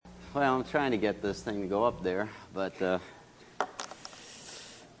Well, I'm trying to get this thing to go up there, but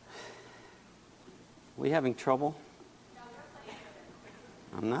we having trouble?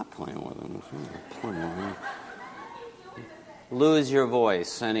 I'm not playing with them. Lose your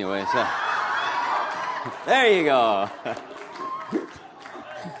voice, anyway. So. There you go.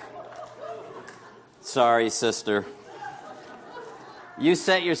 Sorry, sister. You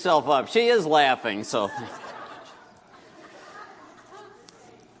set yourself up. She is laughing, so.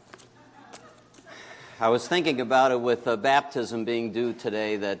 I was thinking about it with baptism being due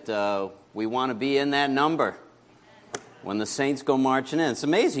today that we want to be in that number when the saints go marching in. It's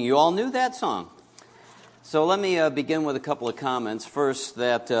amazing. You all knew that song. So let me begin with a couple of comments. First,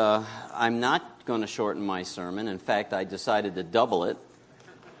 that I'm not going to shorten my sermon. In fact, I decided to double it.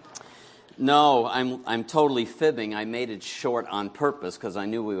 No, I'm totally fibbing. I made it short on purpose because I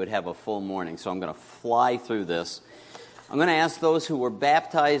knew we would have a full morning. So I'm going to fly through this. I'm going to ask those who were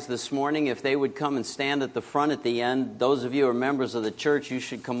baptized this morning if they would come and stand at the front at the end. Those of you who are members of the church, you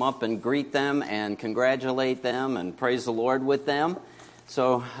should come up and greet them and congratulate them and praise the Lord with them.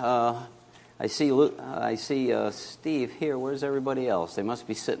 So I see Steve here. Where's everybody else? They must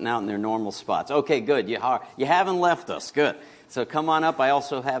be sitting out in their normal spots. Okay, good. You haven't left us. Good. So come on up. I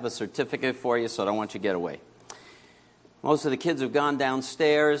also have a certificate for you, so I don't want you to get away. Most of the kids have gone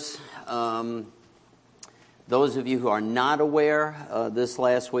downstairs. Those of you who are not aware, this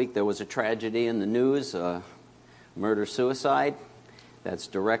last week there was a tragedy in the news, murder-suicide. That's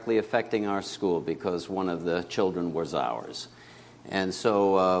directly affecting our school because one of the children was ours. And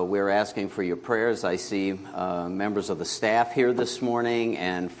so we're asking for your prayers. I see members of the staff here this morning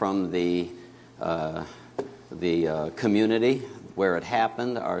and from the community where it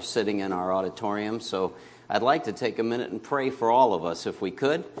happened are sitting in our auditorium. So I'd like to take a minute and pray for all of us if we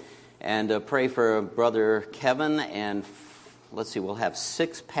could. And pray for Brother Kevin, and let's see, we'll have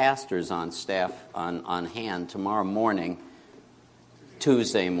 6 pastors on staff on hand tomorrow morning,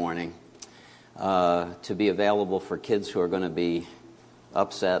 Tuesday morning, to be available for kids who are going to be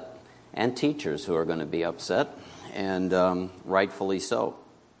upset and teachers who are going to be upset, and rightfully so.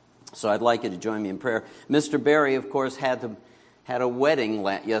 So I'd like you to join me in prayer. Mr. Barry, of course, had a wedding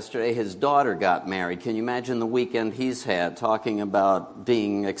yesterday. His daughter got married. Can you imagine the weekend he's had, talking about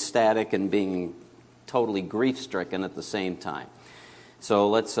being ecstatic and being totally grief-stricken at the same time? So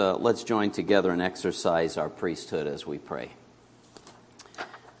let's join together and exercise our priesthood as we pray.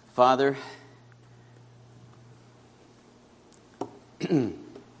 Father,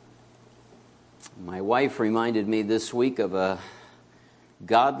 my wife reminded me this week of a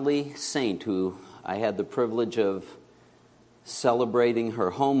godly saint who I had the privilege of celebrating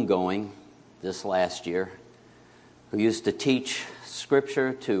her homegoing this last year, who used to teach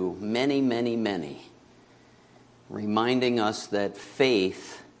Scripture to many, many, many, reminding us that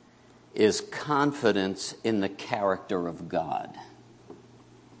faith is confidence in the character of God.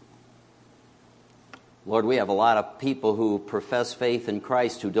 Lord, we have a lot of people who profess faith in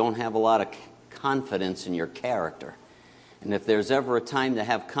Christ who don't have a lot of confidence in your character. And if there's ever a time to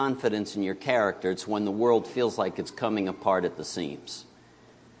have confidence in your character, it's when the world feels like it's coming apart at the seams.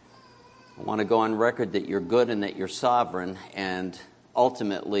 I want to go on record that you're good and that you're sovereign, and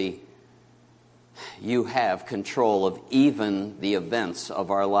ultimately you have control of even the events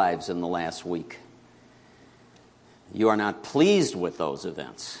of our lives in the last week. You are not pleased with those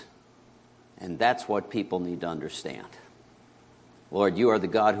events, and that's what people need to understand. Lord, you are the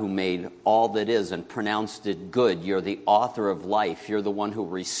God who made all that is and pronounced it good. You're the author of life. You're the one who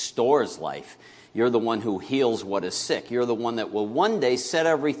restores life. You're the one who heals what is sick. You're the one that will one day set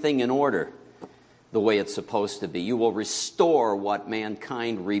everything in order the way it's supposed to be. You will restore what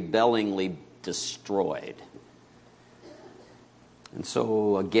mankind rebellingly destroyed. And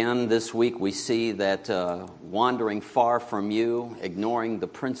so again this week we see that wandering far from you, ignoring the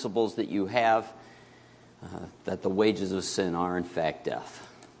principles that you have, that the wages of sin are in fact death.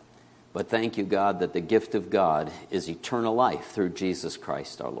 But thank you, God, that the gift of God is eternal life through Jesus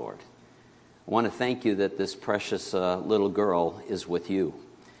Christ our Lord. I want to thank you that this precious little girl is with you.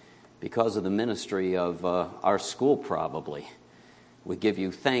 Because of the ministry of our school probably, we give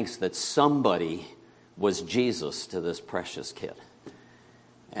you thanks that somebody was Jesus to this precious kid.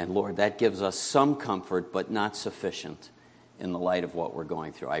 And Lord, that gives us some comfort, but not sufficient in the light of what we're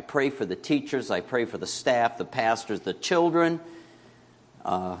going through. I pray for the teachers, I pray for the staff, the pastors, the children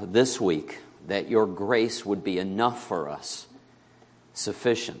this week, that your grace would be enough for us,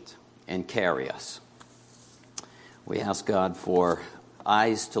 sufficient, and carry us. We ask God for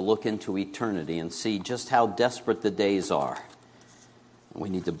eyes to look into eternity and see just how desperate the days are. We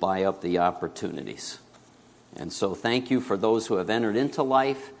need to buy up the opportunities. And so thank you for those who have entered into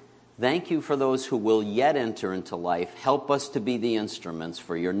life. Thank you for those who will yet enter into life. Help us to be the instruments.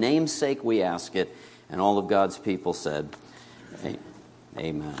 For your name's sake we ask it. And all of God's people said,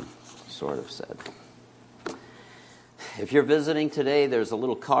 amen. Sort of said. If you're visiting today, there's a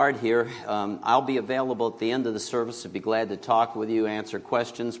little card here. I'll be available at the end of the service. I'd be glad to talk with you, answer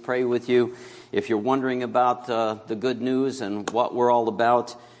questions, pray with you. If you're wondering about the good news and what we're all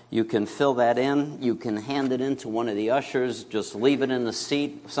about, you can fill that in. You can hand it in to one of the ushers. Just leave it in the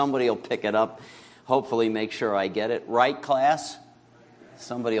seat. Somebody will pick it up. Hopefully make sure I get it. Right, class?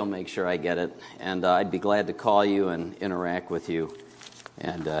 Somebody will make sure I get it. And I'd be glad to call you and interact with you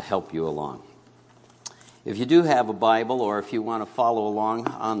and help you along. If you do have a Bible, or if you want to follow along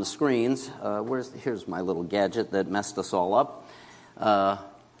on the screens, here's my little gadget that messed us all up.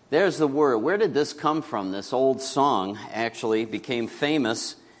 There's the word. Where did this come from? This old song actually became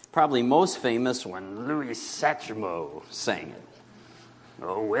famous, probably most famous, when Louis Satchmo sang it.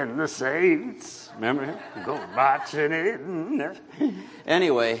 Oh, when the saints, remember, go marching in.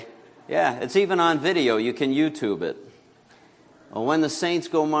 Anyway, yeah, it's even on video. You can YouTube it. Oh, when the saints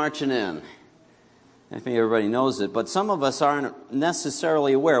go marching in. I think everybody knows it, but some of us aren't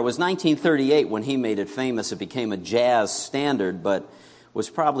necessarily aware. It was 1938 when he made it famous. It became a jazz standard, but was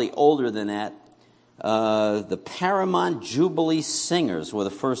probably older than that. The Paramount Jubilee Singers were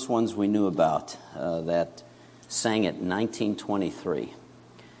the first ones we knew about that sang it in 1923.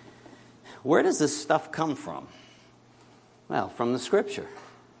 Where does this stuff come from? Well, from the Scripture.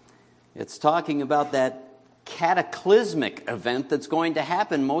 It's talking about that cataclysmic event that's going to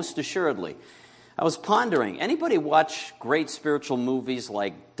happen most assuredly. I was pondering, anybody watch great spiritual movies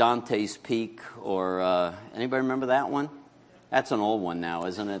like Dante's Peak, or anybody remember that one? That's an old one now,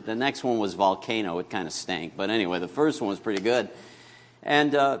 isn't it? The next one was Volcano. It kind of stank. But anyway, the first one was pretty good.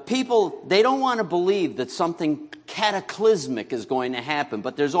 And people, they don't want to believe that something cataclysmic is going to happen,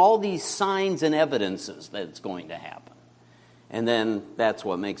 but there's all these signs and evidences that it's going to happen. And then that's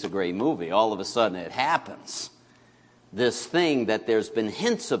what makes a great movie. All of a sudden it happens. This thing that there's been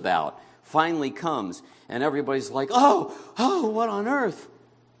hints about finally comes, and everybody's like, oh, what on earth?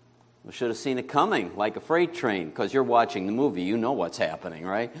 We should have seen it coming, like a freight train, because you're watching the movie. You know what's happening,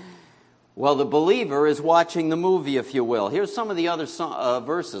 right? Well, the believer is watching the movie, if you will. Here's some of the other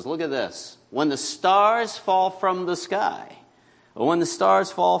verses. Look at this. When the stars fall from the sky, or when the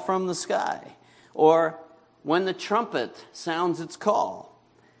stars fall from the sky, or when the trumpet sounds its call.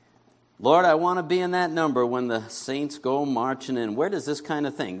 Lord, I want to be in that number when the saints go marching in. Where does this kind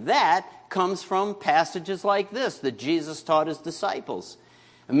of thing? That comes from passages like this that Jesus taught his disciples.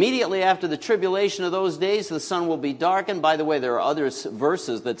 Immediately after the tribulation of those days, the sun will be darkened. By the way, there are other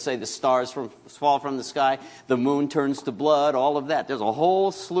verses that say the stars fall from the sky, the moon turns to blood, all of that. There's a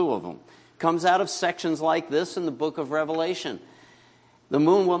whole slew of them. Comes out of sections like this in the book of Revelation. The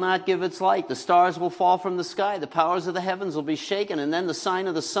moon will not give its light. The stars will fall from the sky. The powers of the heavens will be shaken. And then the sign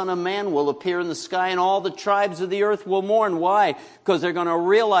of the Son of Man will appear in the sky, and all the tribes of the earth will mourn. Why? Because they're going to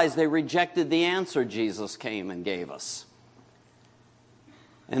realize they rejected the answer Jesus came and gave us.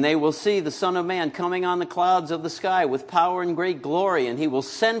 And they will see the Son of Man coming on the clouds of the sky with power and great glory. And he will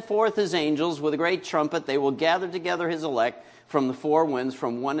send forth his angels with a great trumpet. They will gather together his elect from the four winds,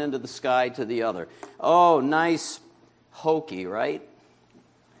 from one end of the sky to the other. Oh, nice hokey, right?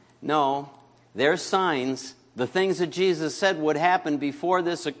 No, they're signs. The things that Jesus said would happen before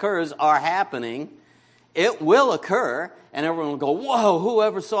this occurs are happening. It will occur, and everyone will go, whoa,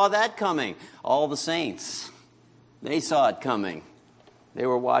 whoever saw that coming? All the saints. They saw it coming. They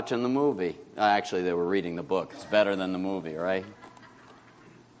were watching the movie. Actually, they were reading the book. It's better than the movie, right?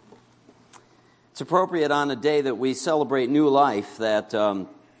 It's appropriate on a day that we celebrate new life that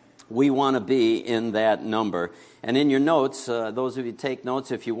we want to be in that number. And in your notes, those of you who take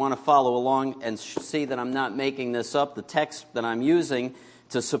notes, if you want to follow along and see that I'm not making this up, the text that I'm using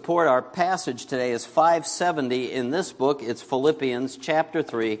to support our passage today is 570 in this book. It's Philippians chapter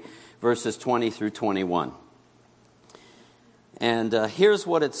 3, verses 20 through 21. And here's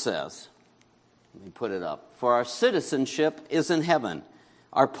what it says. Let me put it up. For our citizenship is in heaven.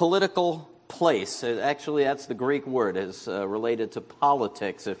 Our political place, actually that's the Greek word, is related to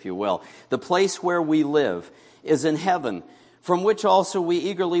politics, if you will. The place where we live is in heaven, from which also we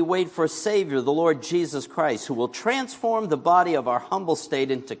eagerly wait for a Savior, the Lord Jesus Christ, who will transform the body of our humble state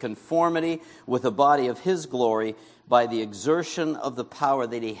into conformity with the body of his glory by the exertion of the power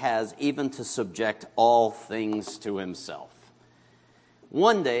that he has, even to subject all things to himself.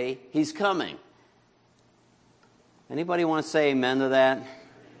 One day, he's coming. Anybody want to say amen to that?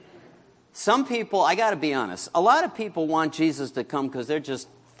 Some people, I got to be honest, a lot of people want Jesus to come because they're just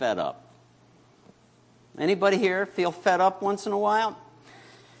fed up. Anybody here feel fed up once in a while?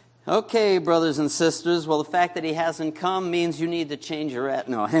 Okay, brothers and sisters. Well, the fact that he hasn't come means you need to change your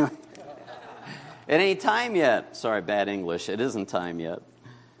No, anyway. It ain't time yet. Sorry, bad English. It isn't time yet.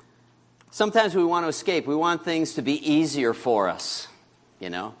 Sometimes we want to escape. We want things to be easier for us, you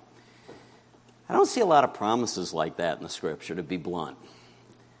know. I don't see a lot of promises like that in the Scripture, to be blunt.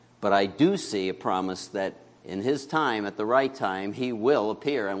 But I do see a promise that in his time, at the right time, he will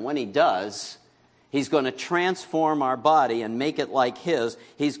appear. And when he does, he's going to transform our body and make it like his.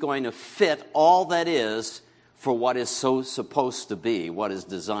 He's going to fit all that is for what is so supposed to be, what is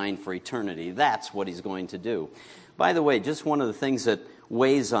designed for eternity. That's what he's going to do. By the way, just one of the things that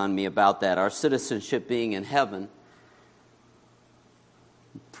weighs on me about that, our citizenship being in heaven,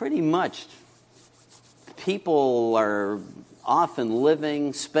 pretty much people are often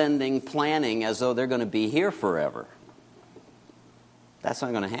living, spending, planning as though they're going to be here forever. That's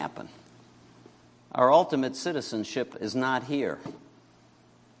not going to happen. Our ultimate citizenship is not here.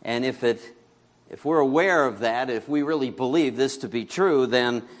 And if we're aware of that, if we really believe this to be true,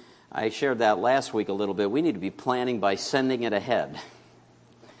 then I shared that last week a little bit. We need to be planning by sending it ahead.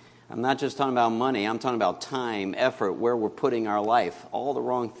 I'm not just talking about money. I'm talking about time, effort, where we're putting our life. All the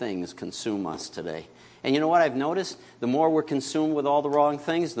wrong things consume us today. And you know what I've noticed? The more we're consumed with all the wrong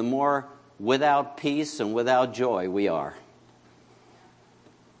things, the more without peace and without joy we are.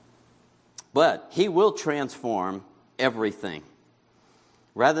 But he will transform everything.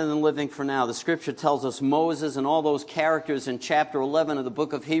 Rather than living for now, the Scripture tells us Moses and all those characters in chapter 11 of the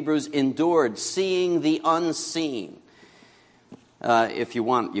book of Hebrews endured, seeing the unseen. If you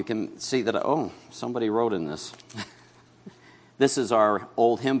want, you can see that, somebody wrote in this. This is our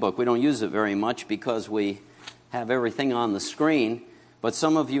old hymn book. We don't use it very much because we have everything on the screen. But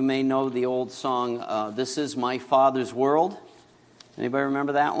some of you may know the old song, This Is My Father's World. Anybody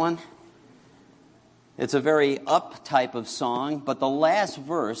remember that one? It's a very up type of song, but the last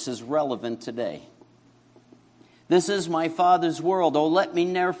verse is relevant today. This is my Father's world, oh let me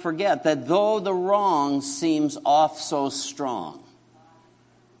ne'er forget that though the wrong seems oft so strong,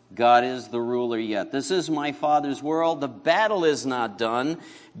 God is the ruler yet. This is my Father's world, the battle is not done.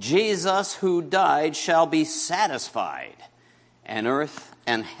 Jesus who died shall be satisfied, and earth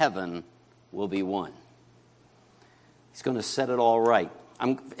and heaven will be one. He's going to set it all right.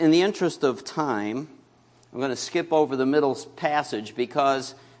 In the interest of time, I'm going to skip over the middle passage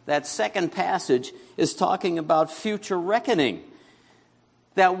because that second passage is talking about future reckoning.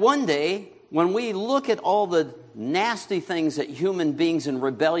 That one day, when we look at all the nasty things that human beings in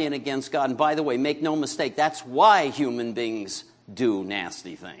rebellion against God, and by the way, make no mistake, that's why human beings do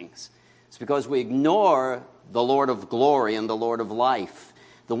nasty things. It's because we ignore the Lord of glory and the Lord of life,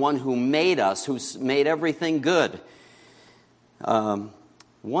 the one who made us, who made everything good.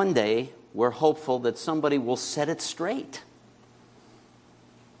 One day, we're hopeful that somebody will set it straight.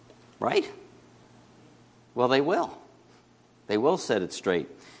 Right? Well, they will. They will set it straight.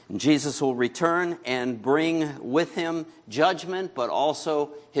 And Jesus will return and bring with him judgment, but also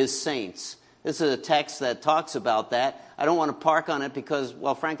his saints. This is a text that talks about that. I don't want to park on it because,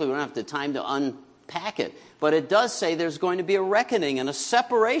 well, frankly, we don't have the time to unpack it. But it does say there's going to be a reckoning and a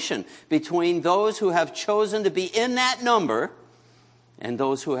separation between those who have chosen to be in that number and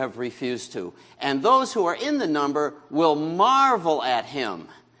those who have refused to. And those who are in the number will marvel at him.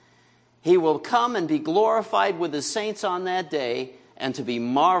 He will come and be glorified with his saints on that day, and to be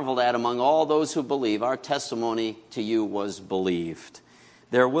marveled at among all those who believe. Our testimony to you was believed.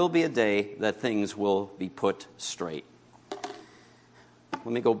 There will be a day that things will be put straight. Let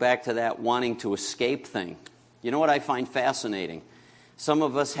me go back to that wanting to escape thing. You know what I find fascinating? Some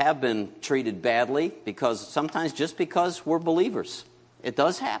of us have been treated badly sometimes just because we're believers. It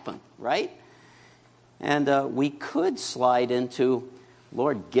does happen, right? And we could slide into,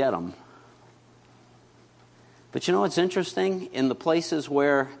 Lord, get them. But you know what's interesting? In the places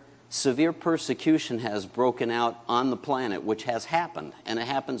where severe persecution has broken out on the planet, which has happened, and it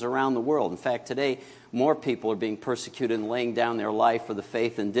happens around the world. In fact, today, more people are being persecuted and laying down their life for the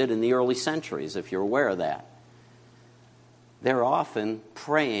faith than did in the early centuries, if you're aware of that. They're often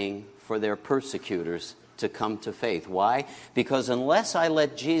praying for their persecutors to come to faith. Why? Because unless I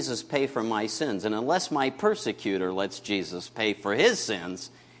let Jesus pay for my sins, and unless my persecutor lets Jesus pay for his sins,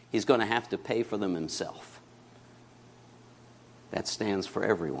 he's going to have to pay for them himself. That stands for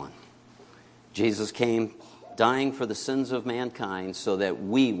everyone. Jesus came dying for the sins of mankind so that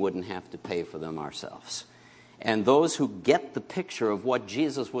we wouldn't have to pay for them ourselves. And those who get the picture of what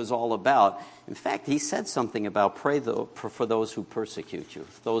Jesus was all about, in fact, he said something about pray for those who persecute you,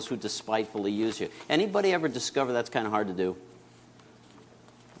 those who despitefully use you. Anybody ever discover that's kind of hard to do?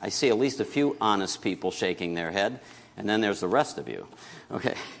 I see at least a few honest people shaking their head, and then there's the rest of you.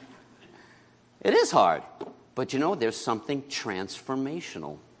 Okay. It is hard. But you know, there's something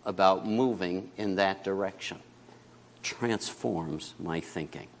transformational about moving in that direction. Transforms my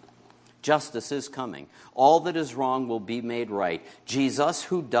thinking. Justice is coming. All that is wrong will be made right. Jesus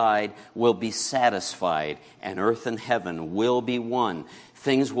who died will be satisfied, and earth and heaven will be one.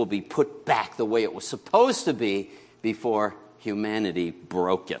 Things will be put back the way it was supposed to be before humanity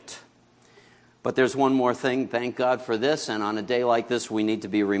broke it. But there's one more thing. Thank God for this. And on a day like this, we need to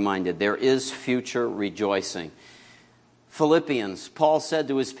be reminded. There is future rejoicing. Philippians, Paul said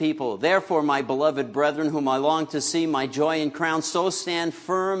to his people, "Therefore, my beloved brethren, whom I long to see, my joy and crown, so stand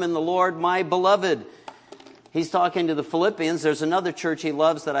firm in the Lord, my beloved." He's talking to the Philippians. There's another church he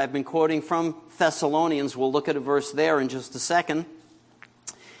loves that I've been quoting from, Thessalonians. We'll look at a verse there in just a second.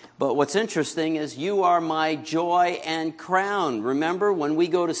 But what's interesting is, you are my joy and crown. Remember, when we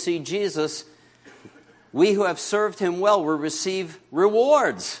go to see Jesus, we who have served him well will receive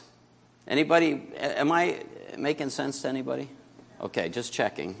rewards. Anybody, am I making sense to anybody? Okay, just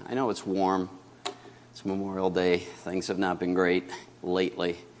checking. I know it's warm. It's Memorial Day. Things have not been great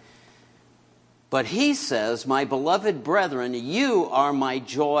lately. But he says, "My beloved brethren, you are my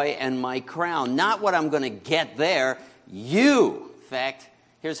joy and my crown." Not what I'm going to get there. You. In fact,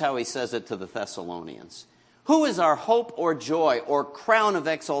 here's how he says it to the Thessalonians. Who is our hope or joy or crown of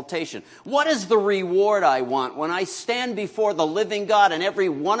exaltation? What is the reward I want when I stand before the living God, and every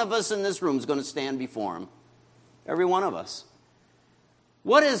one of us in this room is going to stand before him? Every one of us.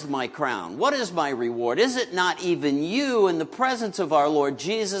 What is my crown? What is my reward? Is it not even you in the presence of our Lord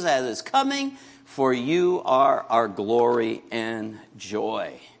Jesus as is coming? For you are our glory and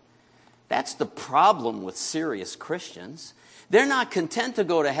joy. That's the problem with serious Christians. They're not content to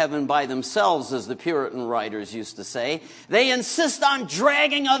go to heaven by themselves, as the Puritan writers used to say. They insist on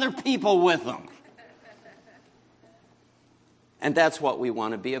dragging other people with them. And that's what we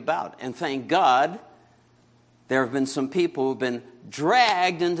want to be about. And thank God, there have been some people who've been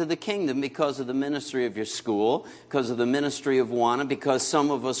dragged into the kingdom because of the ministry of your school, because of the ministry of WANA, because some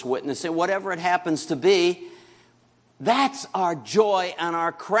of us witness it, whatever it happens to be. That's our joy and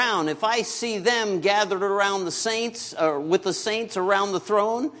our crown. If I see them gathered around the saints, or with the saints around the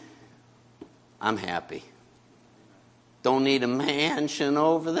throne, I'm happy. Don't need a mansion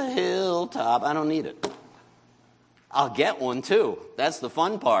over the hilltop. I don't need it. I'll get one too. That's the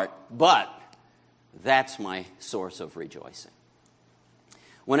fun part. But that's my source of rejoicing.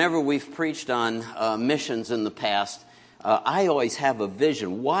 Whenever we've preached on missions in the past, I always have a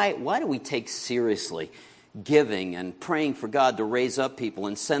vision. Why do we take seriously giving and praying for God to raise up people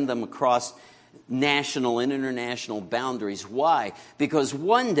and send them across national and international boundaries? Why? Because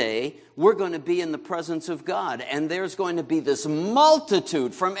one day we're going to be in the presence of God, and there's going to be this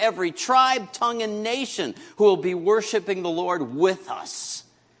multitude from every tribe, tongue, and nation who will be worshiping the Lord with us.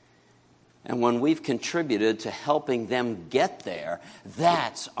 And when we've contributed to helping them get there,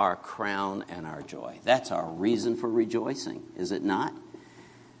 that's our crown and our joy. That's our reason for rejoicing, is it not?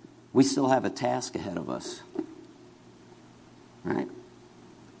 We still have a task ahead of us, right?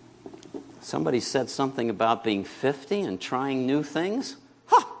 Somebody said something about being 50 and trying new things.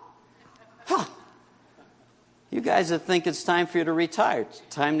 You guys that think it's time for you to retire, it's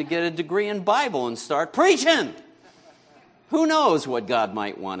time to get a degree in Bible and start preaching. Who knows what God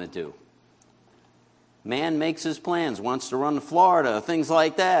might want to do? Man makes his plans, wants to run to Florida, things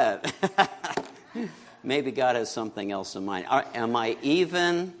like that. Maybe God has something else in mind. Am I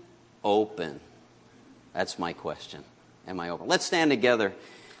even open? That's my question. Am I open? Let's stand together.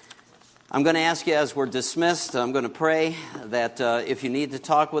 I'm going to ask you as we're dismissed, I'm going to pray that if you need to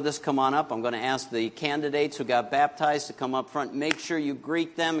talk with us, come on up. I'm going to ask the candidates who got baptized to come up front. Make sure you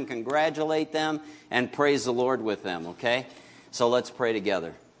greet them and congratulate them and praise the Lord with them, okay? So let's pray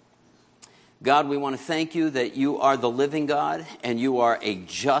together. God, we want to thank you that you are the living God and you are a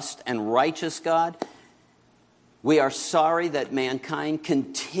just and righteous God. We are sorry that mankind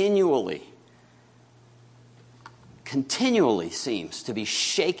continually seems to be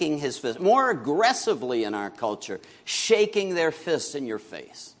shaking his fist, more aggressively in our culture, shaking their fists in your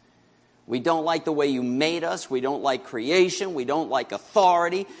face. We don't like the way you made us. We don't like creation. We don't like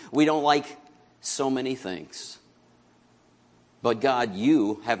authority. We don't like so many things. But God,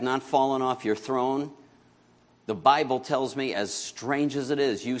 you have not fallen off your throne. The Bible tells me, as strange as it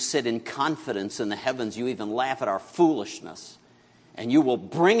is, you sit in confidence in the heavens. You even laugh at our foolishness. And you will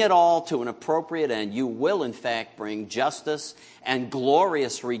bring it all to an appropriate end. You will, in fact, bring justice and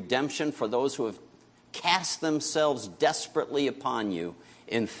glorious redemption for those who have cast themselves desperately upon you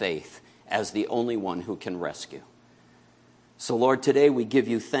in faith as the only one who can rescue. So, Lord, today we give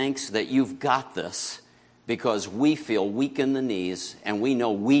you thanks that you've got this, because we feel weak in the knees and we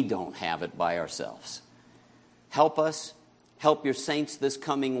know we don't have it by ourselves. Help us. Help your saints this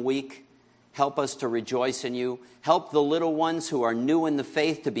coming week. Help us to rejoice in you. Help the little ones who are new in the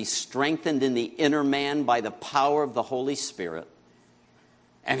faith to be strengthened in the inner man by the power of the Holy Spirit.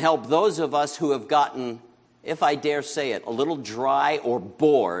 And help those of us who have gotten, if I dare say it, a little dry or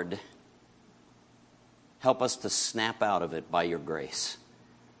bored. Help us to snap out of it by your grace.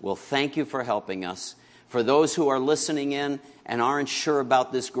 We'll thank you for helping us. For those who are listening in and aren't sure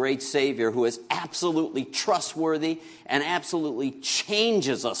about this great Savior who is absolutely trustworthy and absolutely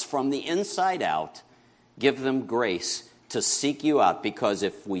changes us from the inside out, give them grace to seek you out, because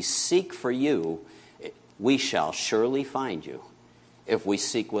if we seek for you, we shall surely find you if we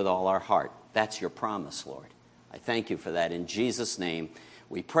seek with all our heart. That's your promise, Lord. I thank you for that in Jesus' name.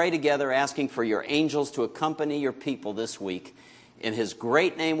 We pray together asking for your angels to accompany your people this week. In his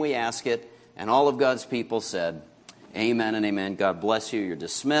great name we ask it. And all of God's people said, amen and amen. God bless you. You're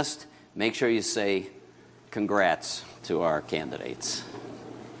dismissed. Make sure you say congrats to our candidates.